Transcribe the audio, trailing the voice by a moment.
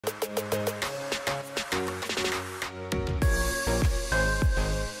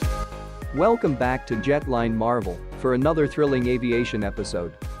Welcome back to Jetline Marvel for another thrilling aviation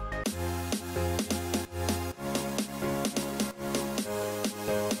episode.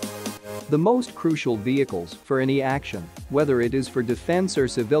 The most crucial vehicles for any action, whether it is for defense or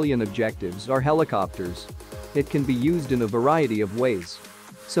civilian objectives, are helicopters. It can be used in a variety of ways.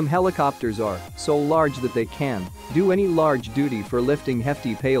 Some helicopters are so large that they can do any large duty for lifting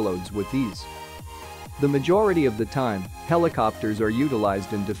hefty payloads with ease. The majority of the time, helicopters are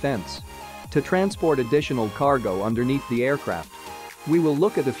utilized in defense to transport additional cargo underneath the aircraft. We will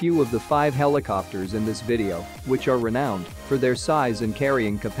look at a few of the 5 helicopters in this video, which are renowned for their size and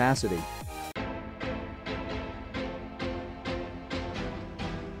carrying capacity.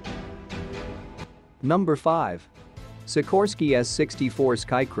 Number 5. Sikorsky S64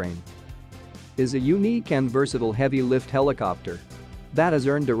 Sky Crane is a unique and versatile heavy-lift helicopter that has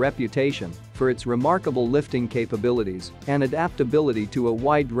earned a reputation for its remarkable lifting capabilities and adaptability to a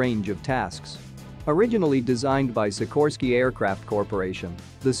wide range of tasks. Originally designed by Sikorsky Aircraft Corporation,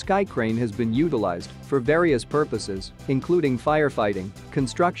 the Sky Crane has been utilized for various purposes, including firefighting,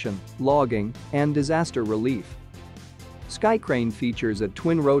 construction, logging, and disaster relief. Sky Crane features a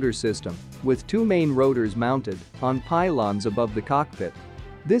twin-rotor system with 2 main rotors mounted on pylons above the cockpit.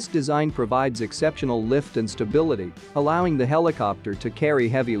 This design provides exceptional lift and stability, allowing the helicopter to carry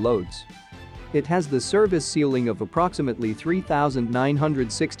heavy loads. It has the service ceiling of approximately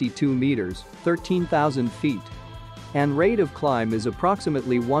 3,962 meters, 13,000 feet, and rate of climb is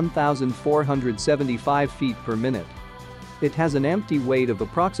approximately 1,475 feet per minute. It has an empty weight of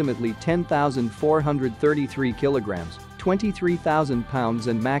approximately 10,433 kilograms, 23,000 pounds,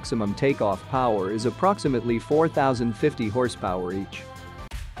 and maximum takeoff power is approximately 4,050 horsepower each.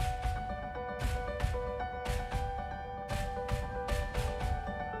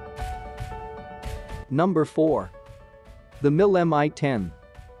 Number 4. The Mi-10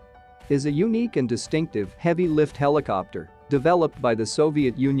 is a unique and distinctive heavy-lift helicopter developed by the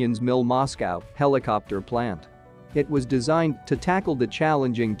Soviet Union's Mil-Moscow helicopter plant. It was designed to tackle the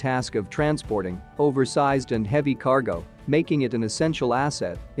challenging task of transporting oversized and heavy cargo, making it an essential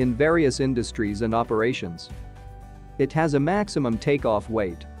asset in various industries and operations. It has a maximum takeoff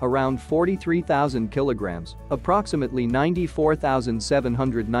weight around 43,000 kilograms, approximately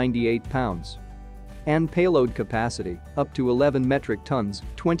 94,798 pounds. And payload capacity up to 11 metric tons,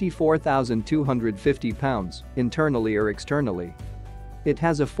 24,250 pounds, internally or externally. It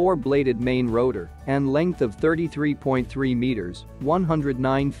has a 4-bladed main rotor and length of 33.3 meters,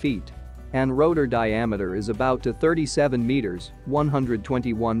 109 feet, and rotor diameter is about to 37 meters,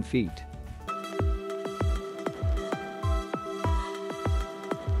 121 feet.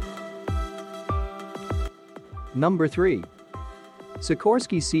 Number 3.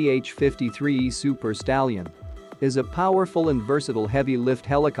 Sikorsky CH53 Super Stallion is a powerful and versatile heavy-lift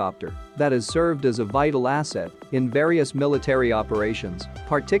helicopter that has served as a vital asset in various military operations,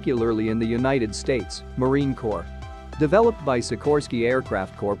 particularly in the United States Marine Corps. Developed by Sikorsky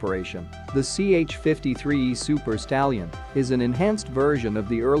Aircraft Corporation, the CH53 Super Stallion is an enhanced version of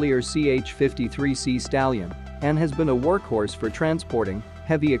the earlier CH53C Stallion and has been a workhorse for transporting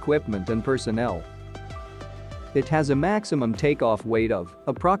heavy equipment and personnel. It has a maximum takeoff weight of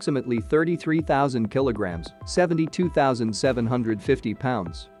approximately 33,000 kilograms, 72,750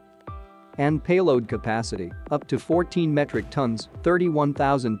 pounds, and payload capacity up to 14 metric tons,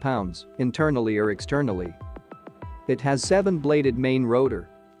 31,000 pounds, internally or externally. It has 7-bladed main rotor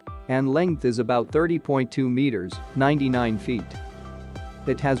and length is about 30.2 meters, 99 feet.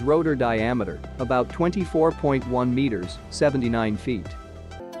 It has rotor diameter about 24.1 meters, 79 feet.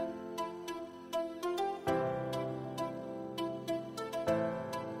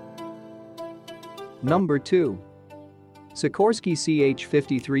 Number 2. Sikorsky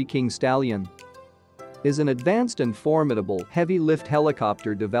CH53 King Stallion is an advanced and formidable heavy-lift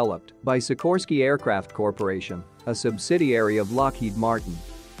helicopter developed by Sikorsky Aircraft Corporation, a subsidiary of Lockheed Martin.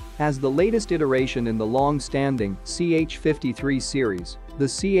 As the latest iteration in the long-standing CH53 series, the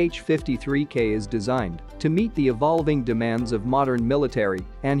CH53K is designed to meet the evolving demands of modern military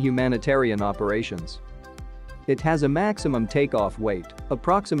and humanitarian operations. It has a maximum takeoff weight,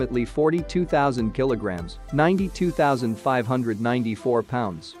 approximately 42,000 kilograms, 92,594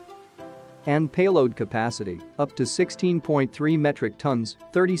 pounds, and payload capacity up to 16.3 metric tons,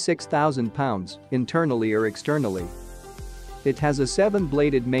 36,000 pounds, internally or externally. It has a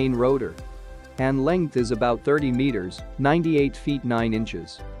 7-bladed main rotor and length is about 30 meters, 98 feet 9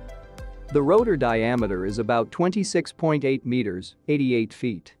 inches. The rotor diameter is about 26.8 meters, 88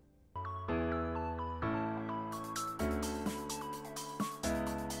 feet.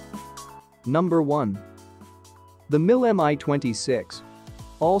 Number 1. The Mi-26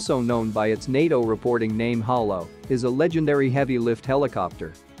 also known by its NATO reporting name Hollow, is a legendary heavy-lift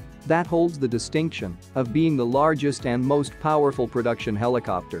helicopter that holds the distinction of being the largest and most powerful production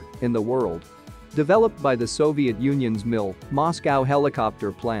helicopter in the world. Developed by the Soviet Union's MIL, Moscow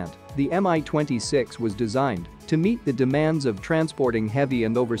helicopter plant, the Mi-26 was designed to meet the demands of transporting heavy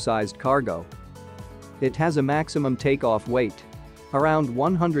and oversized cargo. It has a maximum takeoff weight around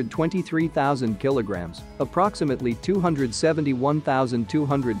 123,000 kilograms, approximately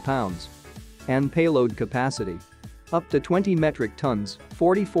 271,200 pounds, and payload capacity up to 20 metric tons,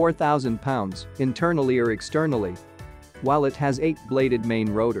 44,000 pounds, internally or externally, while it has 8-bladed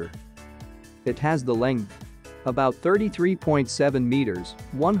main rotor. It has the length about 33.7 meters,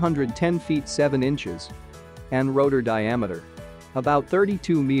 110 feet 7 inches, and rotor diameter about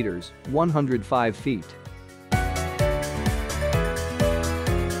 32 meters, 105 feet.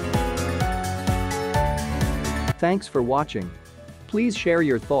 Thanks for watching. Please share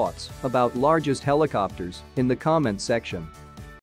your thoughts about largest helicopters in the comment section.